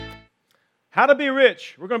How to be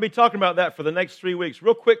rich. We're going to be talking about that for the next 3 weeks.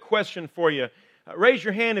 Real quick question for you. Raise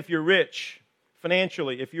your hand if you're rich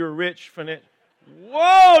financially. If you're rich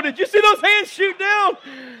Whoa, did you see those hands shoot down?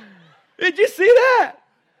 Did you see that?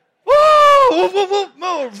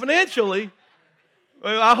 Whoa, financially.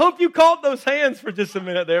 Well, I hope you caught those hands for just a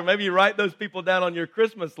minute there. Maybe you write those people down on your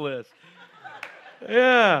Christmas list.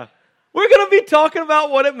 Yeah. We're going to be talking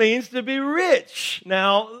about what it means to be rich.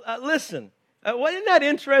 Now, listen. Isn't that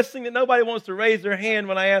interesting that nobody wants to raise their hand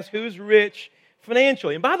when I ask who's rich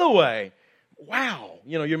financially? And by the way, wow,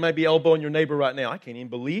 you may be elbowing your neighbor right now. I can't even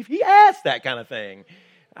believe he asked that kind of thing.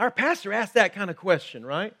 Our pastor asked that kind of question,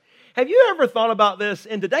 right? Have you ever thought about this?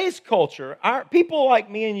 In today's culture, people like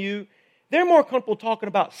me and you, they're more comfortable talking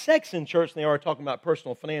about sex in church than they are talking about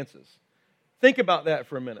personal finances. Think about that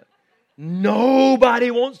for a minute.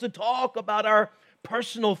 Nobody wants to talk about our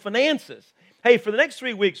personal finances. Hey, for the next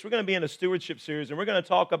 3 weeks, we're going to be in a stewardship series, and we're going to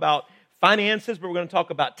talk about finances, but we're going to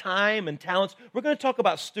talk about time and talents. We're going to talk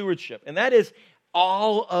about stewardship, and that is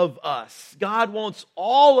all of us. God wants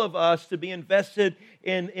all of us to be invested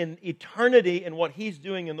in eternity and what He's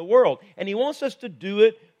doing in the world, and He wants us to do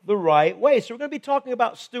it the right way. So we're going to be talking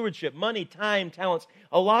about stewardship, money, time, talents,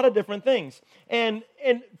 a lot of different things. And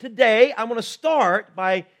today, I'm going to start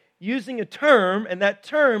by using a term, and that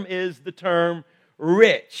term is the term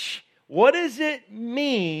rich. What does it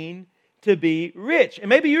mean to be rich? And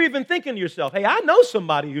maybe you're even thinking to yourself, hey, I know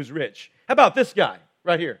somebody who's rich. How about this guy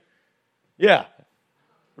right here? Yeah.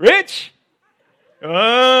 Rich?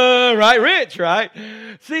 Rich, right?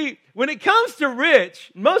 See, when it comes to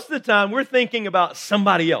rich, most of the time we're thinking about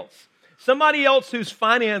somebody else. Somebody else whose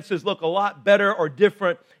finances look a lot better or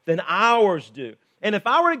different than ours do. And if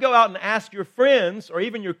I were to go out and ask your friends or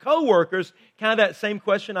even your coworkers kind of that same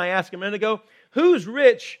question I asked a minute ago, who's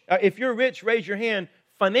rich? If you're rich, raise your hand.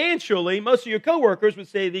 Financially, most of your coworkers would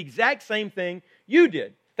say the exact same thing you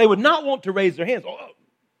did. They would not want to raise their hands. Oh,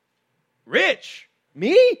 rich?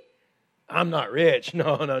 Me? I'm not rich.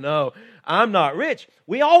 No. I'm not rich.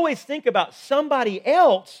 We always think about somebody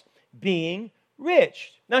else being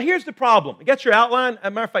rich. Now, here's the problem. You got your outline? As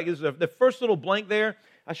a matter of fact, the first little blank there.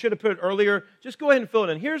 I should have put it earlier. Just go ahead and fill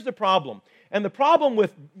it in. Here's the problem. And the problem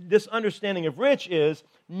with this understanding of rich is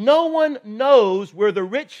no one knows where the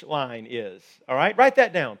rich line is. All right? Write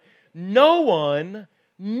that down. No one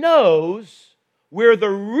knows where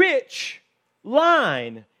the rich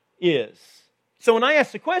line is. So when I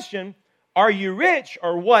ask the question, are you rich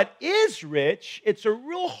or what is rich? It's a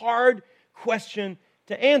real hard question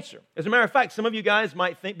to answer. As a matter of fact, some of you guys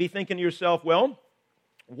might be thinking to yourself, well,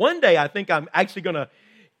 one day I think I'm actually going to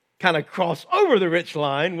kind of cross over the rich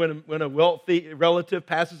line when a wealthy relative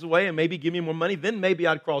passes away and maybe give me more money, then maybe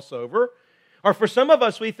I'd cross over. Or for some of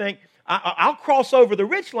us, we think, I'll cross over the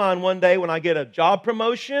rich line one day when I get a job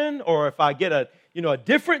promotion or if I get a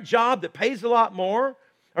different job that pays a lot more.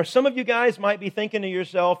 Or some of you guys might be thinking to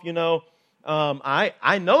yourself,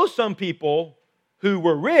 I know some people who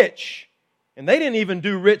were rich and they didn't even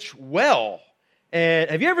do rich well. And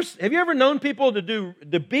have you ever known people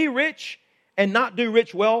to be rich and not do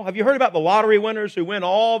rich well? Have you heard about the lottery winners who win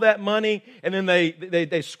all that money and then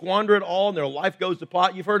they squander it all and their life goes to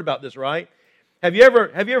pot? You've heard about this, right? Have you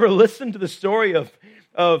ever listened to the story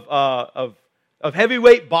of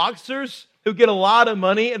heavyweight boxers who get a lot of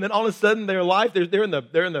money and then all of a sudden their life they're in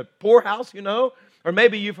the poorhouse, Or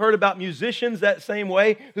maybe you've heard about musicians that same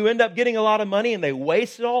way who end up getting a lot of money and they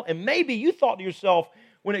waste it all. And maybe you thought to yourself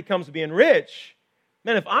when it comes to being rich,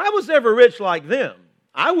 man, if I was ever rich like them,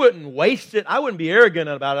 I wouldn't waste it. I wouldn't be arrogant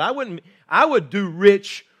about it. I would do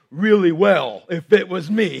rich really well if it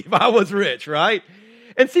was me, if I was rich, right?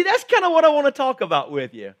 And see, that's kind of what I want to talk about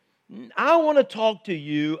with you. I want to talk to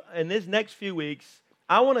you in these next few weeks.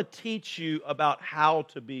 I want to teach you about how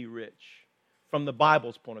to be rich from the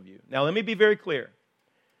Bible's point of view. Now, let me be very clear.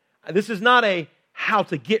 This is not a how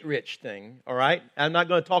to get rich thing, all right? I'm not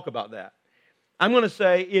going to talk about that. I'm going to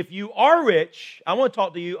say if you are rich, I want to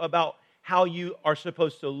talk to you about how you are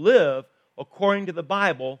supposed to live according to the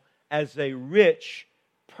Bible as a rich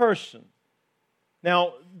person.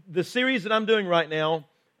 Now, the series that I'm doing right now,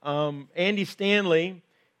 Andy Stanley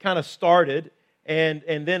kind of started, and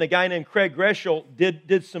then a guy named Craig Greschel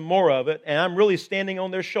did some more of it, and I'm really standing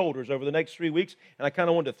on their shoulders over the next 3 weeks, and I kind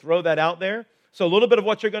of wanted to throw that out there. So a little bit of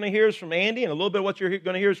what you're going to hear is from Andy, and a little bit of what you're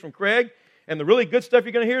going to hear is from Craig, and the really good stuff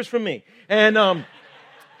you're going to hear is from me.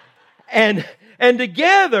 And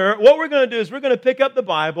together, what we're going to do is we're going to pick up the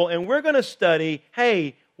Bible and we're going to study,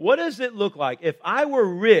 hey, what does it look like? If I were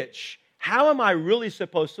rich, how am I really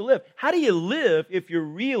supposed to live? How do you live if you're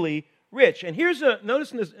really rich? And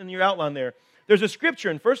notice in your outline there, There's a scripture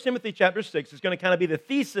in 1 Timothy chapter 6. It's going to kind of be the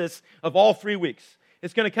thesis of all 3 weeks.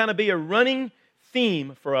 It's going to kind of be a running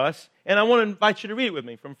theme for us, and I want to invite you to read it with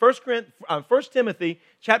me from 1 Timothy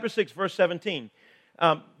chapter 6, verse 17.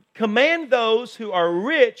 Command those who are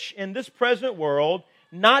rich in this present world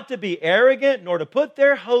not to be arrogant, nor to put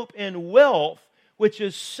their hope in wealth, which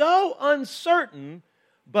is so uncertain,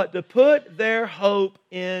 but to put their hope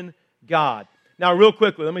in God. Now, real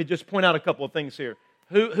quickly, let me just point out a couple of things here.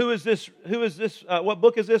 Who is this? What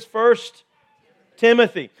book is this? 1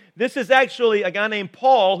 Timothy. This is actually a guy named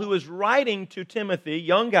Paul who is writing to Timothy,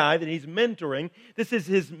 young guy that he's mentoring. This is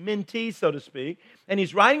his mentee, so to speak. And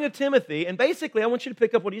he's writing to Timothy, and basically I want you to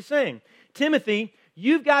pick up what he's saying. Timothy,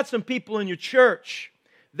 you've got some people in your church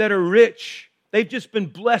that are rich. They've just been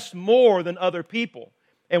blessed more than other people.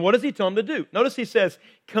 And what does he tell them to do? Notice he says,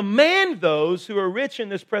 command those who are rich in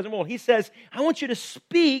this present world. He says, I want you to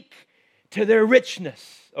speak to their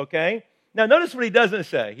richness, okay? Now notice what he doesn't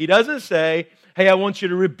say. He doesn't say, hey, I want you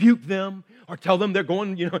to rebuke them or tell them they're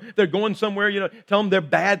going somewhere, tell them they're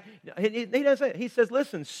bad. He doesn't say it. He says,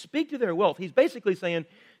 listen, speak to their wealth. He's basically saying,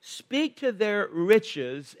 speak to their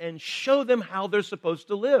riches and show them how they're supposed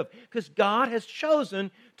to live because God has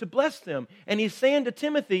chosen to bless them. And he's saying to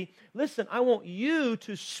Timothy, listen, I want you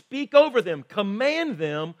to speak over them, command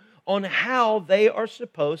them on how they are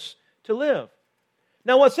supposed to live.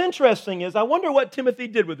 Now, what's interesting is I wonder what Timothy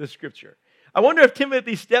did with this scripture. I wonder if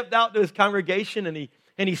Timothy stepped out to his congregation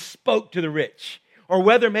and he spoke to the rich, or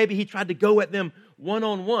whether maybe he tried to go at them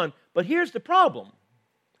one-on-one. But here's the problem.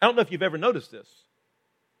 I don't know if you've ever noticed this.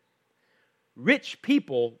 Rich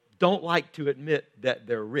people don't like to admit that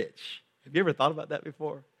they're rich. Have you ever thought about that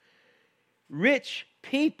before? Rich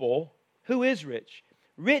people, who is rich?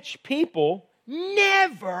 Rich people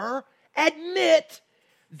never admit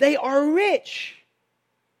they are rich.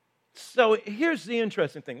 So here's the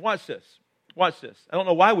interesting thing. Watch this. Watch this. I don't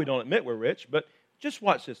know why we don't admit we're rich, but just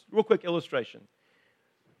watch this. Real quick illustration.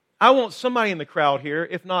 I want somebody in the crowd here,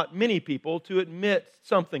 if not many people, to admit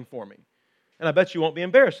something for me. And I bet you won't be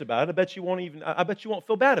embarrassed about it. I bet you won't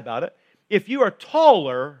feel bad about it. If you are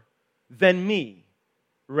taller than me,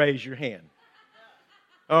 raise your hand.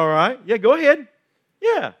 All right? Yeah, go ahead.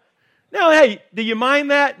 Yeah. Now, hey, do you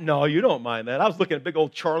mind that? No, you don't mind that. I was looking at big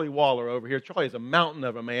old Charlie Waller over here. Charlie's a mountain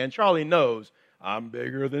of a man. Charlie knows I'm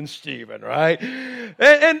bigger than Stephen, right?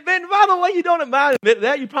 And by the way, you don't mind admit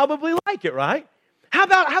that. You probably like it, right? How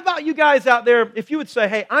about you guys out there, if you would say,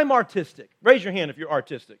 hey, I'm artistic. Raise your hand if you're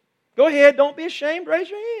artistic. Go ahead. Don't be ashamed. Raise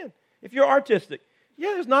your hand if you're artistic.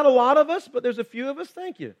 Yeah, there's not a lot of us, but there's a few of us.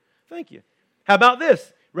 Thank you. Thank you. How about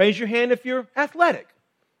this? Raise your hand if you're athletic.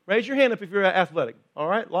 Raise your hand up if you're athletic. All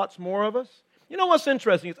right? Lots more of us. You know what's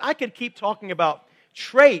interesting is I could keep talking about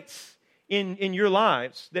traits in your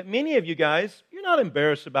lives that many of you guys, you're not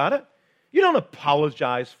embarrassed about it. You don't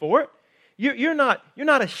apologize for it. You're not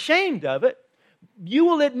ashamed of it. You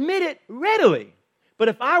will admit it readily. But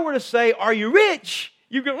if I were to say, are you rich?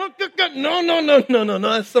 You go, no,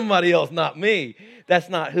 that's somebody else, not me. That's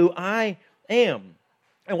not who I am.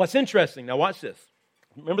 And what's interesting, now watch this.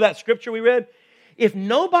 Remember that scripture we read? If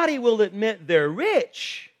nobody will admit they're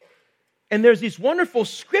rich, and there's these wonderful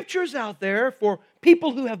scriptures out there for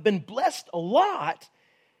people who have been blessed a lot,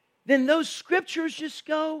 then those scriptures just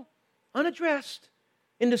go unaddressed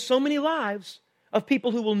into so many lives of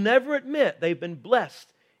people who will never admit they've been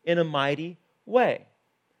blessed in a mighty way.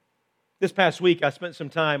 This past week, I spent some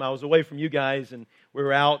time, I was away from you guys, and we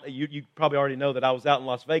were out. You probably already know that I was out in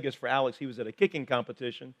Las Vegas for Alex. He was at a kicking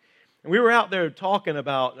competition. And we were out there talking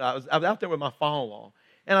about, I was out there with my father-in-law,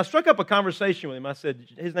 and I struck up a conversation with him. I said,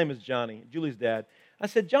 his name is Johnny, Julie's dad. I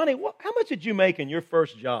said, Johnny, how much did you make in your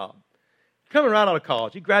first job? Coming right out of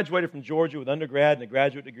college. He graduated from Georgia with undergrad and a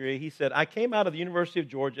graduate degree. He said, I came out of the University of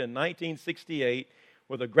Georgia in 1968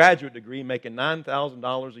 with a graduate degree making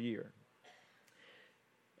 $9,000 a year.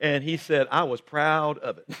 And he said, I was proud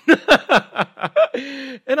of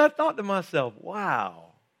it. And I thought to myself,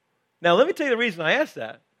 wow. Now, let me tell you the reason I asked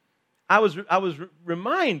that. I was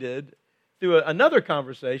reminded through another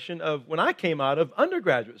conversation of when I came out of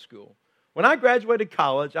undergraduate school. When I graduated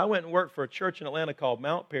college, I went and worked for a church in Atlanta called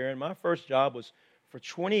Mount Perry, and my first job was for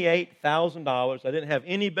 $28,000. I didn't have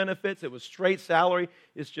any benefits. It was straight salary.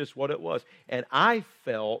 It's just what it was. And I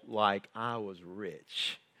felt like I was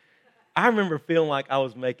rich. I remember feeling like I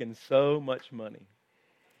was making so much money.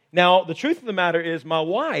 Now, the truth of the matter is my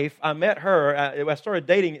wife, I met her, I started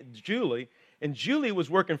dating Julie, and Julie was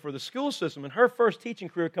working for the school system in her first teaching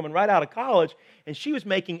career coming right out of college, and she was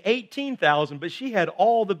making $18,000, but she had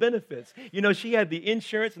all the benefits. You know, she had the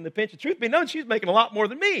insurance and the pension. Truth be known, she was making a lot more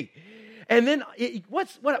than me. And then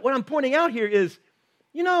what I'm pointing out here is,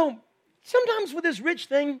 you know, sometimes with this rich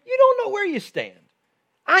thing, you don't know where you stand.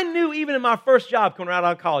 I knew even in my first job coming right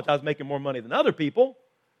out of college, I was making more money than other people.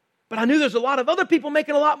 But I knew there's a lot of other people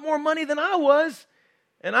making a lot more money than I was.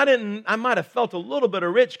 And I might have felt a little bit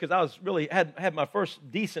of rich because I was really had my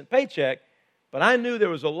first decent paycheck. But I knew there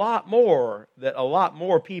was a lot more that a lot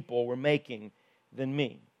more people were making than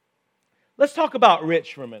me. Let's talk about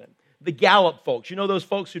rich for a minute. The Gallup folks, you know those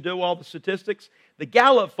folks who do all the statistics? The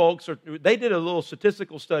Gallup folks, they did a little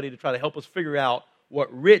statistical study to try to help us figure out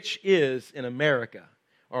what rich is in America.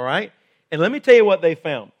 All right? And let me tell you what they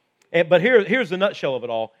found. But here's the nutshell of it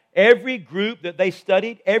all. Every group that they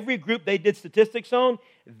studied, every group they did statistics on,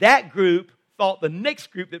 that group thought the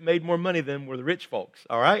next group that made more money than were the rich folks.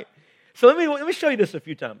 All right? So let me show you this a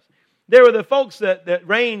few times. There were the folks that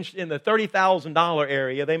ranged in the $30,000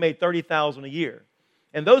 area. They made $30,000 a year.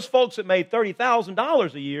 And those folks that made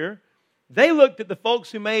 $30,000 a year, they looked at the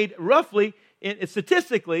folks who made roughly,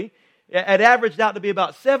 statistically, it averaged out to be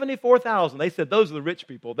about $74,000. They said those are the rich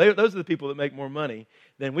people. Those are the people that make more money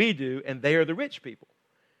than we do, and they are the rich people.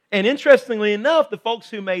 And interestingly enough, the folks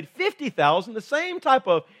who made $50,000, the same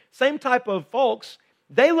type of folks,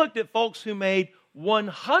 they looked at folks who made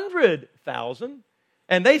 $100,000,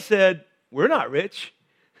 and they said, we're not rich.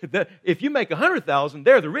 If you make $100,000,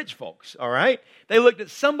 they're the rich folks, all right? They looked at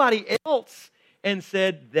somebody else and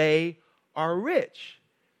said they are rich.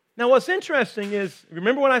 Now, what's interesting is,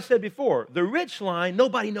 remember what I said before, the rich line,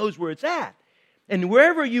 nobody knows where it's at. And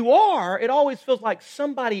wherever you are, it always feels like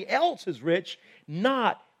somebody else is rich,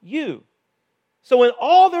 not you. So when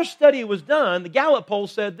all their study was done, the Gallup poll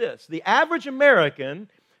said this: the average American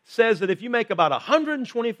says that if you make about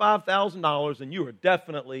 $125,000, then you are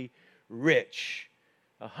definitely rich.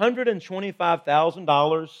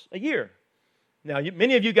 $125,000 a year. Now,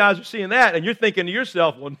 many of you guys are seeing that, and you're thinking to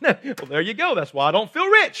yourself, well, there you go. That's why I don't feel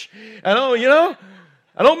rich. I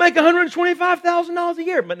don't make $125,000 a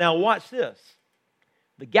year. But now watch this.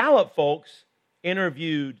 The Gallup folks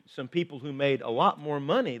interviewed some people who made a lot more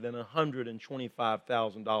money than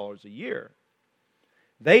 $125,000 a year.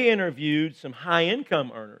 They interviewed some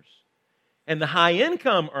high-income earners. And the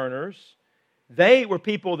high-income earners, they were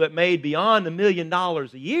people that made beyond $1 million a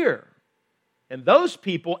year. And those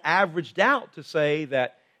people averaged out to say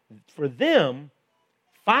that for them,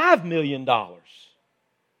 $5 million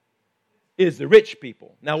is the rich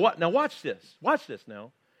people. Now watch this. Watch this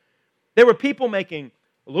now. There were people making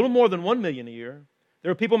a little more than $1 million a year.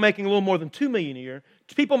 There were people making a little more than $2 million a year.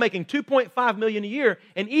 People making $2.5 million a year.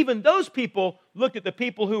 And even those people looked at the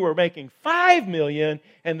people who were making $5 million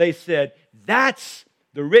and they said, that's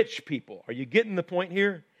the rich people. Are you getting the point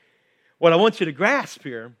here? What I want you to grasp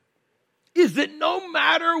here is that no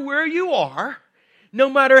matter where you are, no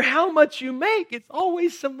matter how much you make, it's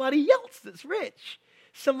always somebody else that's rich.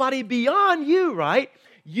 Somebody beyond you, right?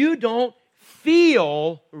 You don't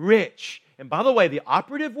feel rich. And by the way, the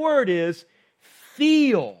operative word is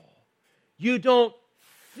feel. You don't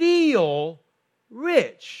feel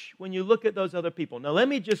rich when you look at those other people. Now, let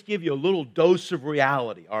me just give you a little dose of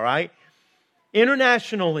reality, all right?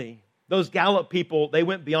 Internationally, those Gallup people, they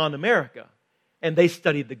went beyond America, and they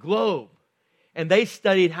studied the globe. And they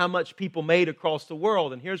studied how much people made across the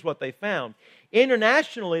world. And here's what they found.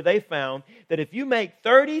 Internationally, they found that if you make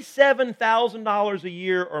 $37,000 a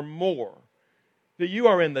year or more, that you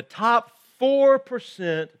are in the top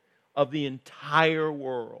 4% of the entire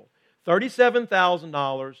world.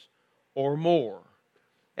 $37,000 or more.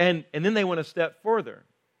 And then they went a step further.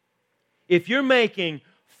 If you're making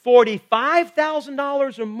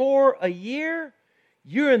 $45,000 or more a year,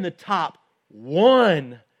 you're in the top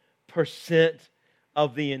 1%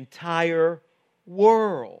 of the entire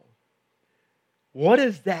world. What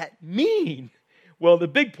does that mean? Well, the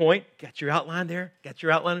big point, got your outline there? Got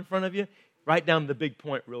your outline in front of you? Write down the big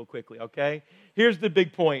point real quickly, okay? Here's the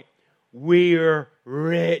big point. We're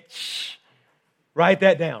rich. Write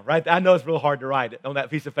that down. I know it's real hard to write it on that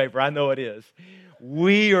piece of paper. I know it is.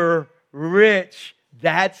 We are rich.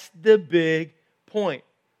 That's the big point.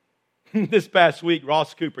 This past week,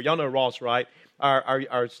 Ross Cooper, y'all know Ross, right?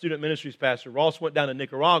 Our student ministries pastor, Ross went down to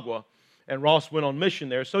Nicaragua, and Ross went on mission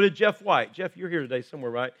there. So did Jeff White. Jeff, you're here today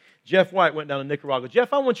somewhere, right? Jeff White went down to Nicaragua.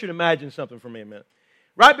 Jeff, I want you to imagine something for me a minute.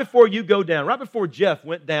 Right before you go down, right before Jeff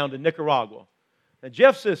went down to Nicaragua. Now,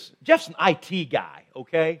 Jeff's an IT guy,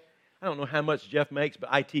 okay? I don't know how much Jeff makes, but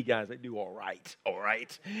IT guys, they do all right.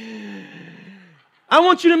 I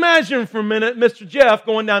want you to imagine for a minute Mr. Jeff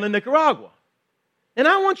going down to Nicaragua. And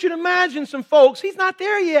I want you to imagine some folks, he's not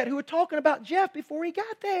there yet, who are talking about Jeff before he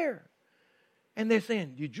got there. And they're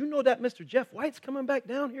saying, did you know that Mr. Jeff White's coming back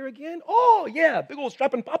down here again? Oh, yeah, big old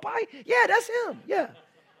strapping Popeye. Yeah, that's him, yeah.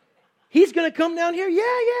 He's going to come down here?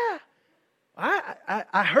 Yeah.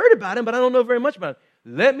 I heard about him, but I don't know very much about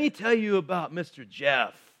him. Let me tell you about Mr.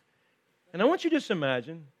 Jeff. And I want you to just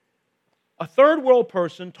imagine a third world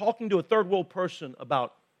person talking to a third world person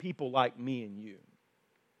about people like me and you.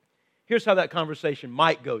 Here's how that conversation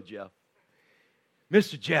might go, Jeff.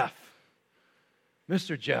 Mr. Jeff.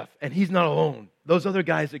 And he's not alone. Those other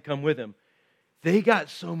guys that come with him, they got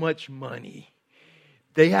so much money.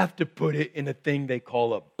 They have to put it in a thing they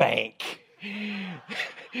call a bank.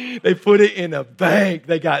 They put it in a bank.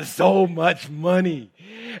 They got so much money.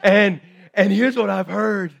 And here's what I've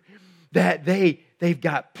heard, that they've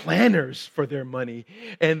got planners for their money,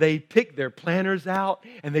 and they pick their planners out,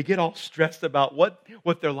 and they get all stressed about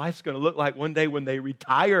what their life's going to look like one day when they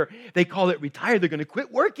retire. They call it retire. They're going to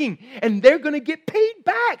quit working, and they're going to get paid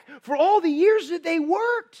back for all the years that they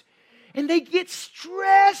worked. And they get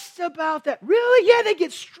stressed about that. Really? Yeah, they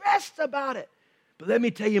get stressed about it. But let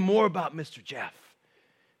me tell you more about Mr. Jeff.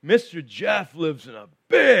 Mr. Jeff lives in a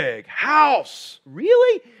big house.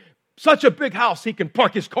 Really? Such a big house, he can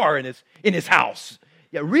park his car in his house.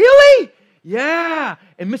 Yeah, really? Yeah.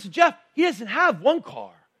 And Mr. Jeff, he doesn't have one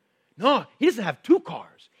car. No, he doesn't have two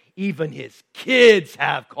cars. Even his kids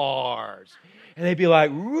have cars. And they'd be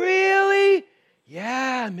like, really?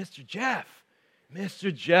 Yeah, Mr. Jeff.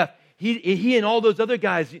 He and all those other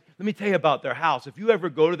guys, let me tell you about their house. If you ever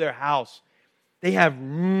go to their house, they have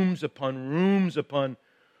rooms upon rooms upon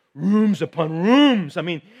rooms upon rooms. I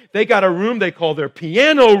mean, they got a room they call their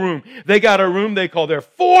piano room. They got a room they call their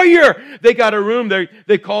foyer. They got a room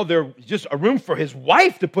they call just a room for his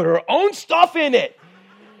wife to put her own stuff in it.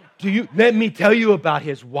 Let me tell you about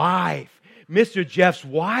his wife. Mr. Jeff's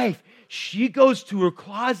wife, she goes to her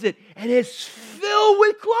closet and it's filled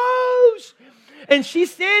with clothes. And she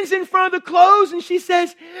stands in front of the clothes and she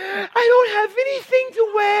says, I don't have anything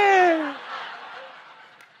to wear.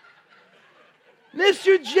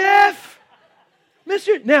 Mr. Jeff,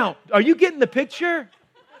 now, are you getting the picture?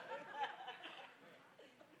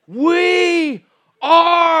 We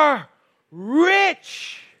are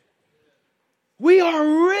rich. We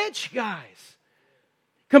are rich, guys.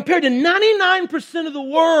 Compared to 99% of the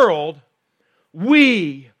world,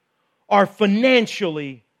 we are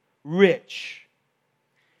financially rich.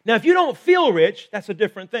 Now, if you don't feel rich, that's a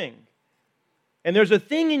different thing. And there's a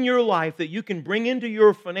thing in your life that you can bring into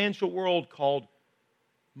your financial world called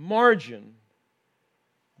margin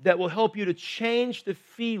that will help you to change the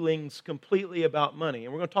feelings completely about money.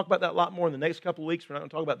 And we're going to talk about that a lot more in the next couple of weeks. We're not going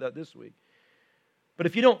to talk about that this week. But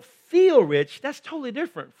if you don't feel rich, that's totally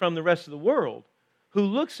different from the rest of the world who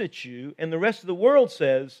looks at you and the rest of the world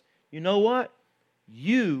says, you know what?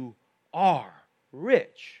 You are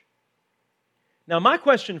rich. Now, my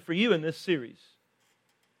question for you in this series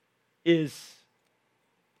is,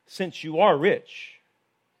 since you are rich,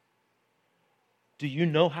 do you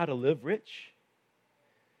know how to live rich?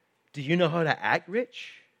 Do you know how to act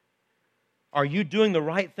rich? Are you doing the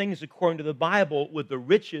right things according to the Bible with the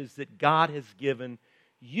riches that God has given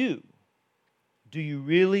you? Do you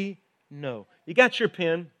really know? You got your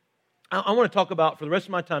pen? I want to talk about, for the rest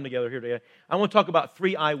of my time together here today, I want to talk about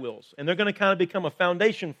 3 I wills. And they're going to kind of become a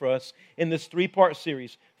foundation for us in this 3-part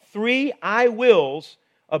series. 3 I wills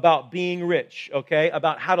about being rich, okay?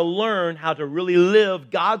 About how to learn how to really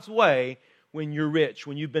live God's way when you're rich,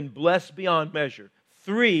 when you've been blessed beyond measure.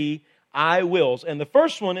 3 I wills. And the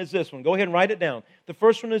first one is this one. Go ahead and write it down. The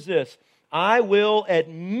first one is this. I will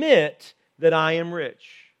admit that I am rich.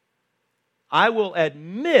 I will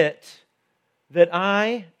admit that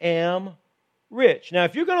I am rich. Now,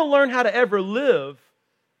 if you're going to learn how to ever live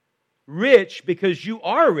rich because you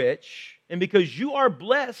are rich and because you are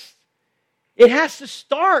blessed, it has to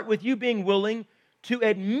start with you being willing to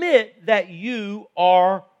admit that you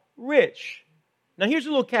are rich. Now, here's a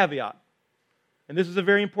little caveat, and this is a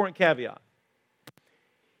very important caveat.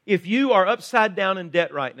 If you are upside down in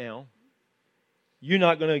debt right now, you're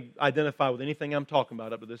not going to identify with anything I'm talking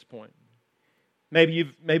about up to this point.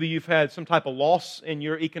 Maybe you've had some type of loss in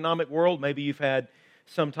your economic world. Maybe you've had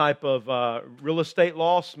some type of real estate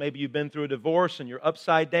loss. Maybe you've been through a divorce and you're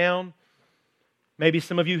upside down. Maybe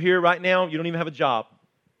some of you here right now, you don't even have a job.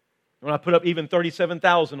 When I put up even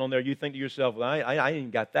 $37,000 on there, you think to yourself, well, I ain't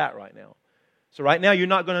even got that right now. So right now, you're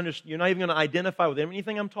not even going to identify with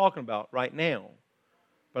anything I'm talking about right now.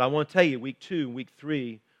 But I want to tell you, week 2 and week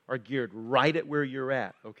 3 are geared right at where you're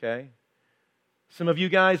at, okay? Some of you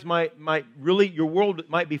guys might really, your world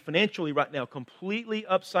might be financially right now completely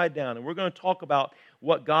upside down. And we're going to talk about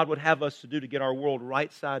what God would have us to do to get our world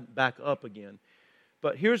right side back up again.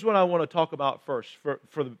 But here's what I want to talk about first.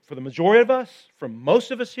 For the majority of us, for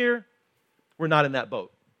most of us here, we're not in that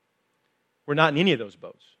boat. We're not in any of those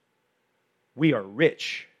boats. We are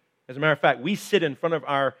rich. As a matter of fact, we sit in front of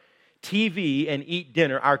our TV and eat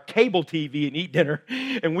dinner, our cable TV and eat dinner,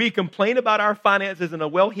 and we complain about our finances in a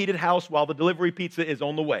well-heated house while the delivery pizza is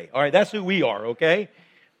on the way. All right, that's who we are, okay?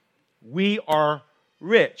 We are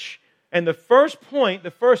rich. And the first point, the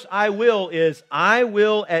first I will is, I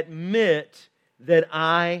will admit that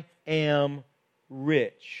I am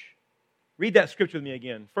rich. Read that scripture with me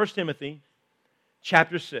again. 1 Timothy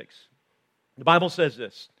chapter 6. The Bible says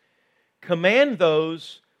this, command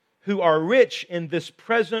those who are rich in this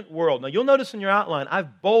present world. Now you'll notice in your outline,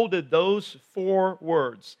 I've bolded those 4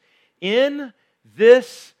 words. In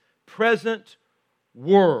this present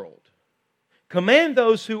world. Command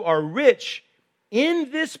those who are rich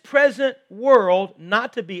in this present world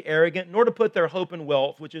not to be arrogant, nor to put their hope in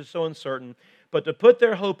wealth, which is so uncertain, but to put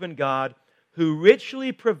their hope in God, who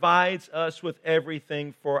richly provides us with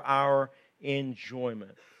everything for our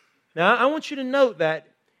enjoyment. Now, I want you to note that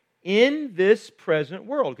in this present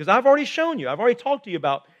world, because I've already shown you, I've already talked to you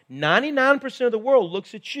about 99% of the world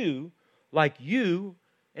looks at you like you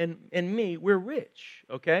and me, we're rich,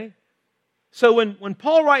 okay? So when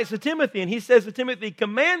Paul writes to Timothy and he says to Timothy,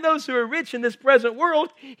 command those who are rich in this present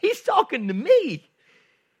world, he's talking to me.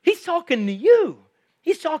 He's talking to you.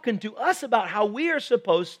 He's talking to us about how we are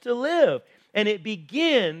supposed to live. And it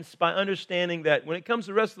begins by understanding that when it comes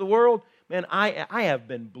to the rest of the world, man, I have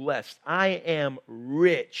been blessed. I am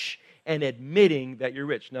rich, and admitting that you're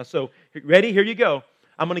rich. Now, so, ready? Here you go.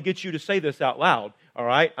 I'm going to get you to say this out loud, all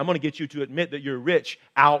right? I'm going to get you to admit that you're rich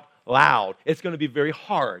out loud. It's going to be very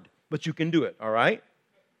hard, but you can do it, all right?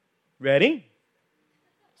 Ready?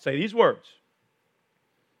 Say these words.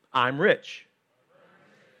 I'm rich.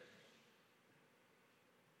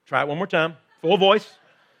 Try it one more time. Full voice.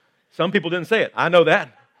 Some people didn't say it. I know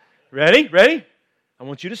that. Ready? Ready? I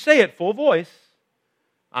want you to say it full voice.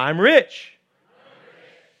 I'm rich.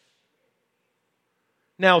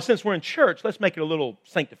 Now, since we're in church, let's make it a little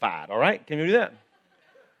sanctified, all right? Can you do that?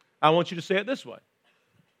 I want you to say it this way.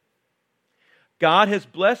 God has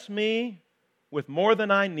blessed me with more than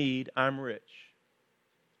I need. I'm rich.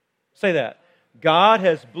 Say that. God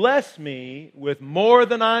has blessed me with more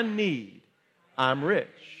than I need. I'm rich.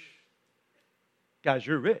 Guys,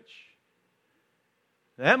 you're rich.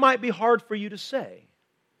 That might be hard for you to say.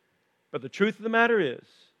 But the truth of the matter is,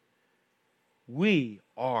 we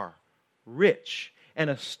are rich. And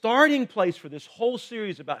a starting place for this whole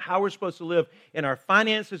series about how we're supposed to live in our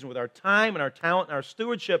finances and with our time and our talent and our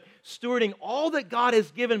stewardship, stewarding all that God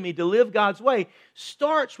has given me to live God's way,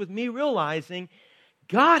 starts with me realizing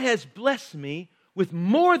God has blessed me with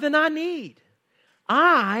more than I need.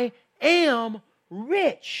 I am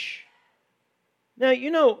rich. Now,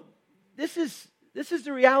 you know, this is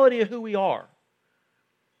the reality of who we are.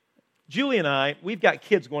 Julie and I, we've got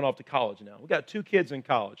kids going off to college now. We've got 2 kids in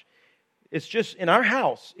college. It's just, in our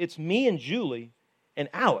house, it's me and Julie and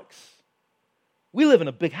Alex. We live in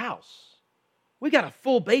a big house. We got a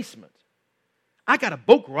full basement. I got a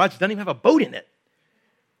boat garage that doesn't even have a boat in it.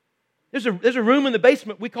 There's a room in the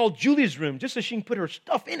basement we call Julie's room, just so she can put her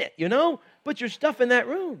stuff in it, you know? Put your stuff in that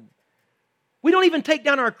room. We don't even take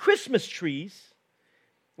down our Christmas trees.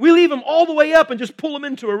 We leave them all the way up and just pull them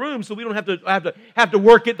into a room so we don't have to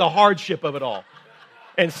work at the hardship of it all.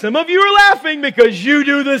 And some of you are laughing because you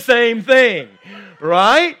do the same thing,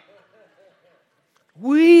 right?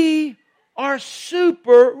 We are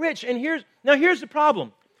super rich. And here's the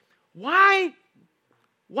problem. Why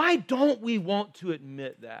don't we want to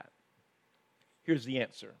admit that? Here's the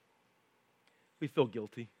answer. We feel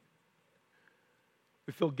guilty.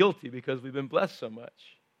 We feel guilty because we've been blessed so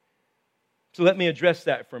much. So let me address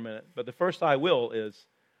that for a minute. But the first I will is,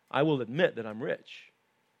 I will admit that I'm rich.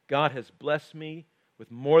 God has blessed me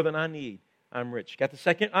with more than I need. I'm rich. Got the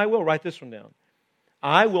second I will? Write this one down.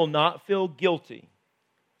 I will not feel guilty.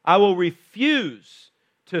 I will refuse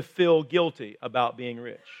to feel guilty about being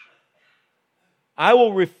rich. I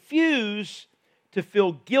will refuse to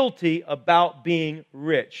feel guilty about being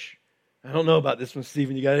rich. I don't know about this one,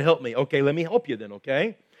 Stephen. You got to help me. Okay, let me help you then,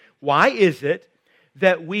 okay? Why is it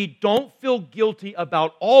that we don't feel guilty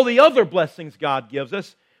about all the other blessings God gives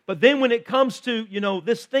us, but then when it comes to,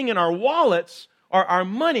 this thing in our wallets or our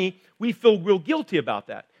money, we feel real guilty about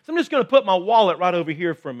that? So I'm just going to put my wallet right over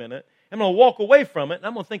here for a minute. I'm going to walk away from it, and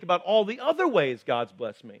I'm going to think about all the other ways God's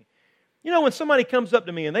blessed me. You know, when somebody comes up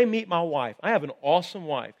to me and they meet my wife, I have an awesome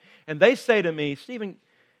wife, and they say to me, Stephen,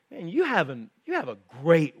 man, you have a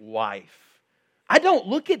great wife. I don't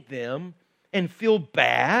look at them and feel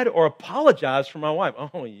bad or apologize for my wife.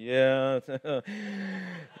 Oh, yeah.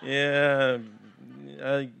 Yeah.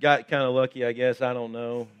 I got kind of lucky, I guess. I don't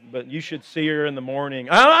know. But you should see her in the morning.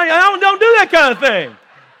 I don't do that kind of thing.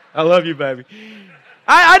 I love you, baby.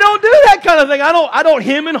 I don't do that kind of thing. I don't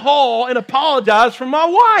hem and haw and apologize for my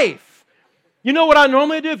wife. You know what I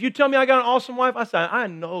normally do? If you tell me I got an awesome wife, I say, I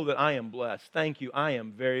know that I am blessed. Thank you. I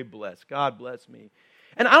am very blessed. God bless me.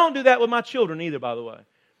 And I don't do that with my children either, by the way.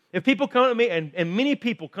 If people come to me, and many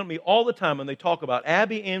people come to me all the time and they talk about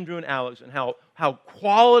Abby, Andrew, and Alex and how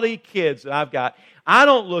quality kids that I've got, I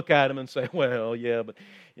don't look at them and say, well, yeah, but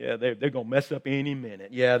yeah, they're going to mess up any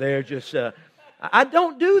minute. Yeah, they're just... I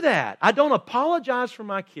don't do that. I don't apologize for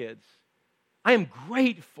my kids. I am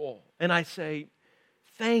grateful, and I say,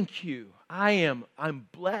 thank you. I'm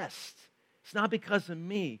blessed. It's not because of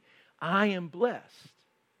me. I am blessed.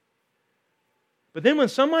 But then when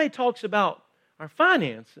somebody talks about our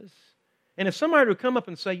finances, and if somebody would come up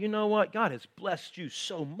and say, you know what, God has blessed you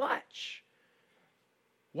so much,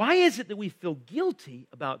 why is it that we feel guilty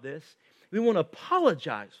about this? We want to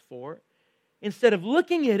apologize for it instead of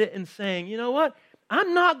looking at it and saying, you know what,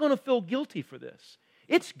 I'm not going to feel guilty for this.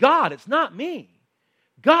 It's God, it's not me.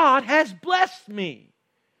 God has blessed me.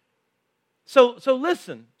 So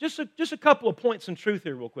listen, just a couple of points in truth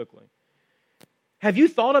here real quickly. Have you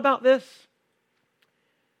thought about this?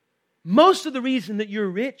 Most of the reason that you're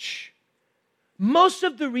rich, most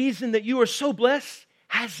of the reason that you are so blessed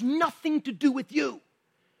has nothing to do with you.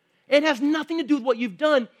 It has nothing to do with what you've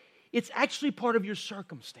done. It's actually part of your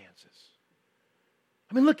circumstances.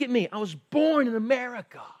 I mean, look at me. I was born in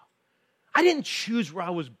America. I didn't choose where I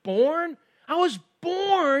was born. I was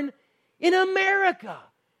born in America.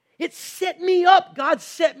 It set me up. God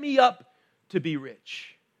set me up to be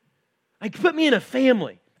rich. He put me in a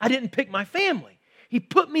family. I didn't pick my family. He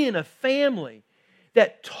put me in a family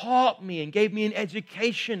that taught me and gave me an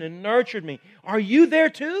education and nurtured me. Are you there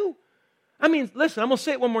too? I mean, listen, I'm going to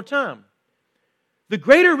say it one more time. The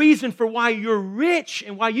greater reason for why you're rich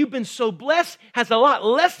and why you've been so blessed has a lot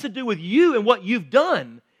less to do with you and what you've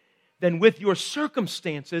done than with your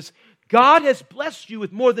circumstances. God has blessed you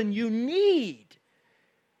with more than you need.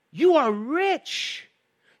 You are rich.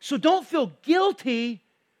 So don't feel guilty,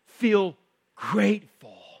 feel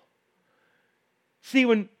grateful. See,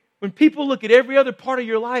 when people look at every other part of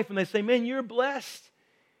your life and they say, man, you're blessed,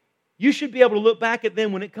 you should be able to look back at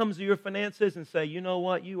them when it comes to your finances and say, you know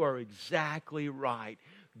what, you are exactly right.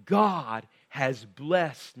 God has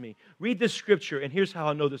blessed me. Read this scripture, and here's how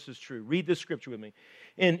I know this is true. Read this scripture with me.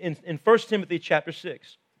 In 1 Timothy chapter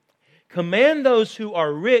 6, command those who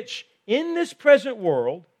are rich in this present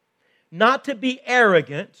world not to be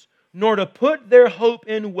arrogant, nor to put their hope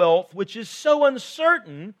in wealth, which is so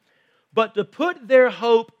uncertain, but to put their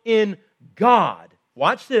hope in God.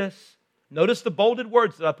 Watch this. Notice the bolded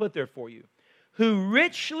words that I put there for you. Who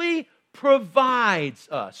richly provides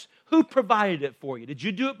us. Who provided it for you? Did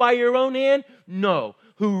you do it by your own hand? No.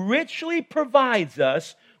 Who richly provides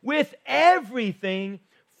us with everything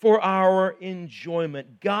for our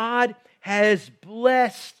enjoyment. God has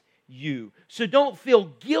blessed you. So don't feel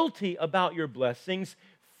guilty about your blessings.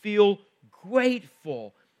 Feel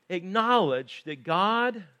grateful. Acknowledge that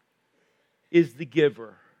God is the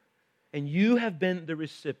giver and you have been the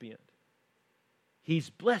recipient.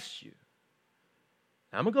 He's blessed you.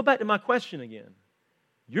 Now, I'm going to go back to my question again.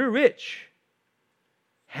 You're rich.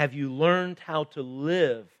 Have you learned how to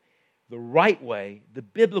live the right way, the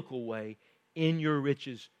biblical way, in your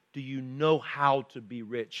riches? Do you know how to be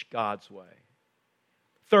rich God's way?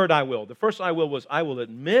 Third, I will. The first I will was, I will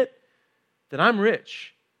admit that I'm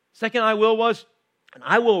rich. Second, I will was, and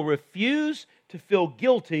I will refuse to feel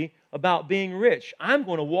guilty about being rich. I'm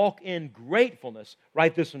going to walk in gratefulness.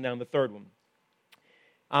 Write this one down, the third one.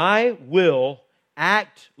 I will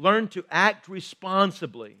learn to act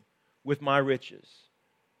responsibly with my riches.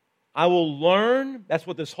 I will learn, that's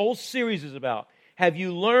what this whole series is about. Have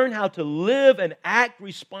you learned how to live and act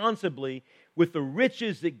responsibly with the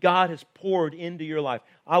riches that God has poured into your life?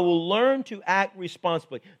 I will learn to act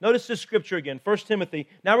responsibly. Notice this scripture again, 1 Timothy.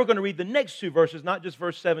 Now we're going to read the next two verses, not just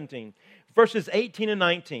verse 17. Verses 18 and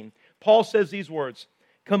 19. Paul says these words,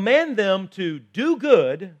 command them to do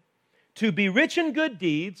good, to be rich in good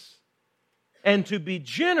deeds, and to be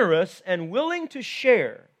generous and willing to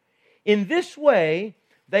share. In this way,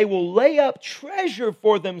 they will lay up treasure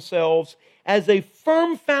for themselves as a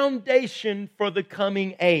firm foundation for the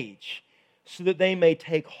coming age, so that they may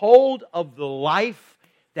take hold of the life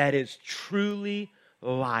that is truly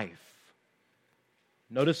life.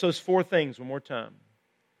 Notice those four things one more time.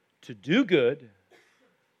 To do good,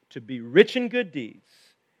 to be rich in good deeds,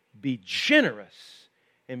 be generous,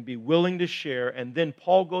 and be willing to share. And then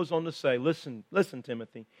Paul goes on to say, listen,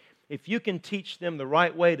 Timothy, if you can teach them the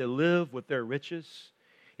right way to live with their riches,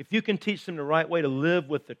 if you can teach them the right way to live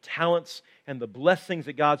with the talents and the blessings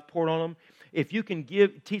that God's poured on them, if you can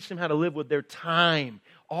teach them how to live with their time,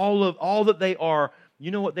 all that they are,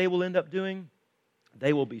 you know what they will end up doing?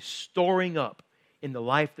 They will be storing up in the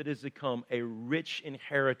life that is to come a rich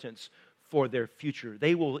inheritance for their future.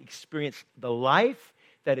 They will experience the life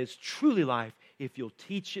that is truly life if you'll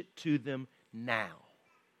teach it to them now.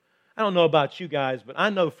 I don't know about you guys, but I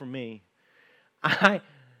know for me,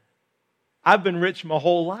 I've been rich my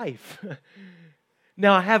whole life.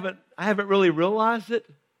 Now I haven't really realized it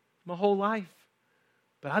my whole life,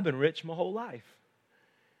 but I've been rich my whole life.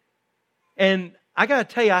 And I got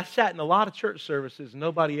to tell you, I sat in a lot of church services, and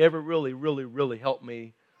nobody ever really helped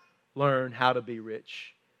me learn how to be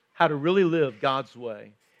rich, how to really live God's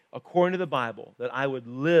way, according to the Bible, that I would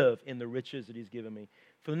live in the riches that He's given me.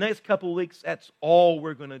 For the next couple of weeks, that's all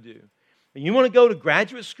we're going to do. And you want to go to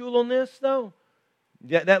graduate school on this, though?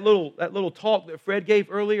 That little talk that Fred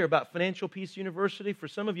gave earlier about Financial Peace University, for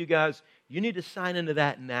some of you guys, you need to sign into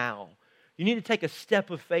that now. You need to take a step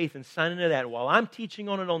of faith and sign into that. While I'm teaching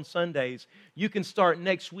on it on Sundays, you can start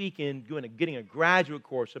next weekend getting a graduate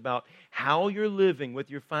course about how you're living with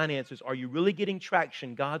your finances. Are you really getting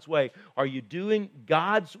traction God's way? Are you doing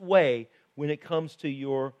God's way when it comes to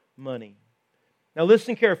your money? Now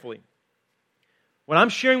listen carefully. What I'm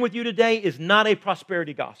sharing with you today is not a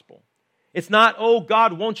prosperity gospel. It's not, oh,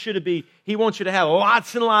 God wants you to He wants you to have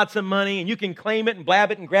lots and lots of money and you can claim it and blab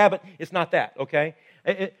it and grab it. It's not that, okay?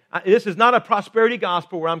 This is not a prosperity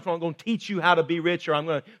gospel where I'm going to teach you how to be rich or I'm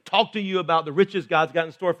going to talk to you about the riches God's got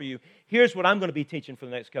in store for you. Here's what I'm going to be teaching for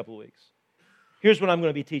the next couple of weeks. Here's what I'm going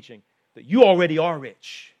to be teaching. That you already are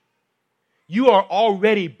rich. You are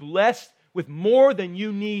already blessed with more than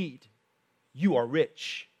you need. You are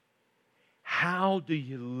rich. How do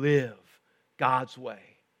you live God's way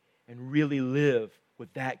and really live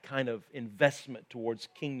with that kind of investment towards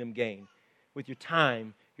kingdom gain? With your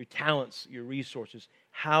time, your talents, your resources.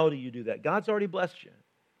 How do you do that? God's already blessed you.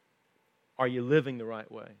 Are you living the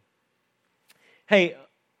right way? Hey,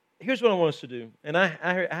 here's what I want us to do, and I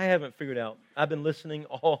haven't figured out. I've been listening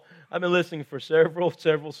for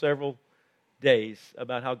several days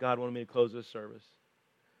about how God wanted me to close this service.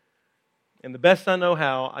 And the best I know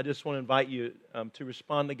how, I just want to invite you to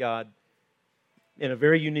respond to God in a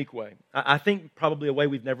very unique way. I think probably a way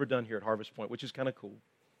we've never done here at Harvest Point, which is kind of cool.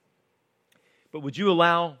 But would you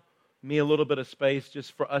allow me a little bit of space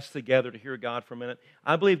just for us together to hear God for a minute?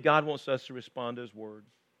 I believe God wants us to respond to His Word.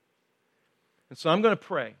 And so I'm going to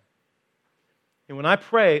pray. And when I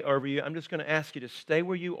pray over you, I'm just going to ask you to stay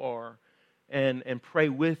where you are and pray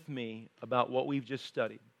with me about what we've just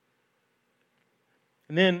studied.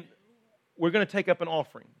 And then we're going to take up an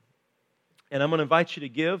offering. And I'm going to invite you to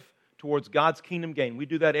give towards God's kingdom gain. We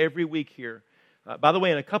do that every week here. By the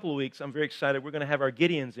way, in a couple of weeks, I'm very excited. We're going to have our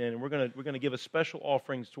Gideons in, and we're going to give a special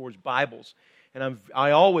offerings towards Bibles. And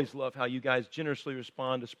I always love how you guys generously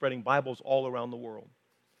respond to spreading Bibles all around the world.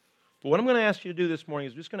 But what I'm going to ask you to do this morning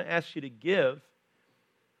is I'm just going to ask you to give.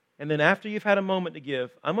 And then after you've had a moment to give,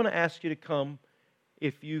 I'm going to ask you to come.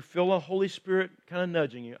 If you feel a Holy Spirit kind of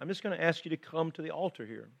nudging you, I'm just going to ask you to come to the altar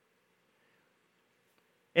here.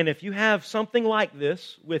 And if you have something like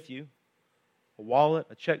this with you, a wallet,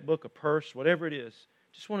 a checkbook, a purse, whatever it is,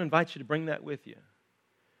 just want to invite you to bring that with you.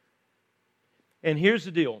 And here's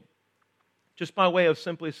the deal. Just by way of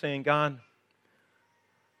simply saying, God,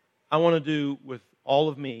 I want to do with all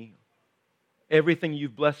of me, everything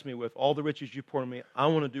you've blessed me with, all the riches you poured on me, I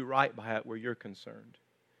want to do right by it where you're concerned.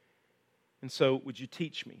 And so would you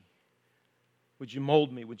teach me? Would you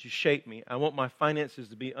mold me? Would you shape me? I want my finances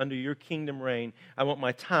to be under your kingdom reign. I want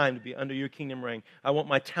my time to be under your kingdom reign. I want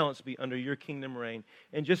my talents to be under your kingdom reign.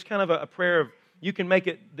 And just kind of a prayer of, you can make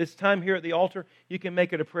it, this time here at the altar, you can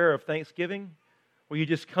make it a prayer of thanksgiving, where you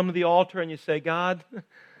just come to the altar and you say, God,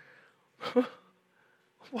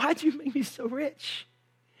 why'd you make me so rich?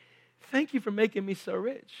 Thank you for making me so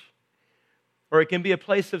rich. Or it can be a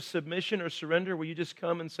place of submission or surrender where you just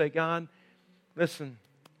come and say, God, listen,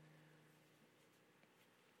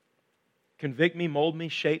 convict me, mold me,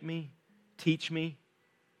 shape me, teach me.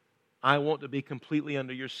 I want to be completely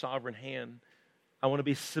under your sovereign hand. I want to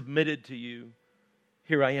be submitted to you.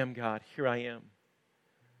 Here I am, God. Here I am.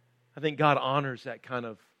 I think God honors that kind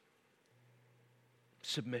of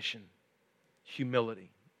submission, humility.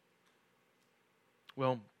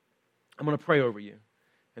 Well, I'm going to pray over you,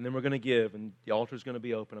 and then we're going to give, and the altar is going to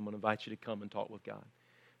be open. I'm going to invite you to come and talk with God.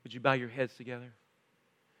 Would you bow your heads together?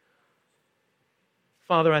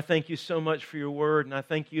 Father, I thank you so much for your word, and I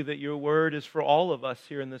thank you that your word is for all of us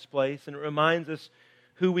here in this place, and it reminds us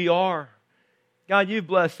who we are. God, you've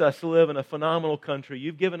blessed us to live in a phenomenal country.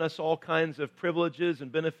 You've given us all kinds of privileges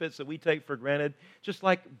and benefits that we take for granted, just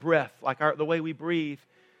like breath, like the way we breathe.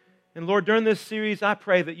 And Lord, during this series, I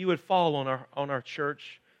pray that you would fall on our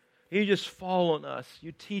church. You just fall on us.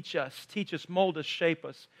 You teach us, mold us, shape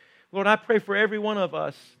us. Lord, I pray for every one of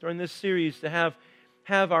us during this series to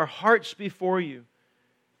have our hearts before you,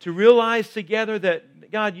 to realize together that,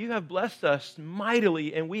 God, you have blessed us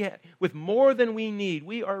mightily, and with more than we need.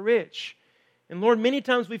 We are rich. And Lord, many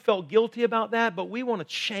times we felt guilty about that, but we want to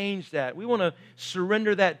change that. We want to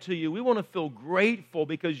surrender that to you. We want to feel grateful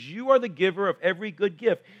because you are the giver of every good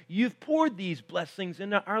gift. You've poured these blessings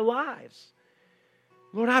into our lives.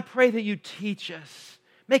 Lord, I pray that you teach us.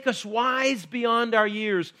 Make us wise beyond our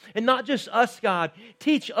years. And not just us, God.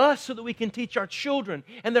 Teach us so that we can teach our children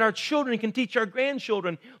and that our children can teach our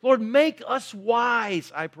grandchildren. Lord, make us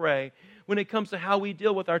wise, I pray, when it comes to how we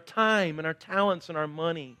deal with our time and our talents and our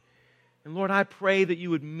money. And Lord, I pray that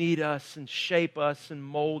you would meet us and shape us and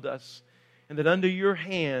mold us, and that under your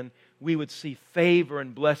hand we would see favor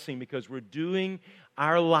and blessing because we're doing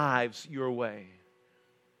our lives your way.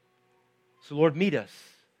 So Lord, meet us.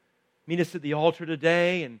 Meet us at the altar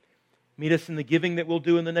today, and meet us in the giving that we'll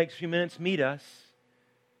do in the next few minutes. Meet us.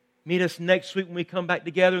 Meet us next week when we come back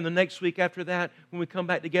together, and the next week after that when we come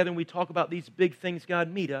back together and we talk about these big things.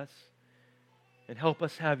 God, meet us and help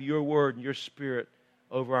us have your word and your spirit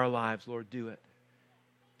over our lives. Lord, do it.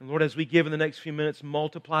 And Lord, as we give in the next few minutes,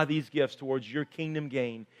 multiply these gifts towards your kingdom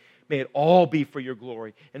gain. May it all be for your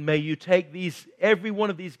glory. And may you take every one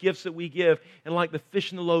of these gifts that we give, and like the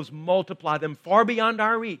fish and the loaves, multiply them far beyond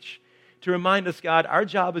our reach to remind us, God, our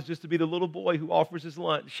job is just to be the little boy who offers his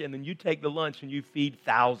lunch, and then you take the lunch and you feed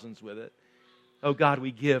thousands with it. Oh God,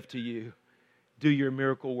 we give to you. Do your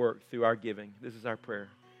miracle work through our giving. This is our prayer.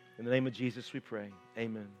 In the name of Jesus we pray.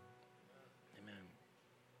 Amen.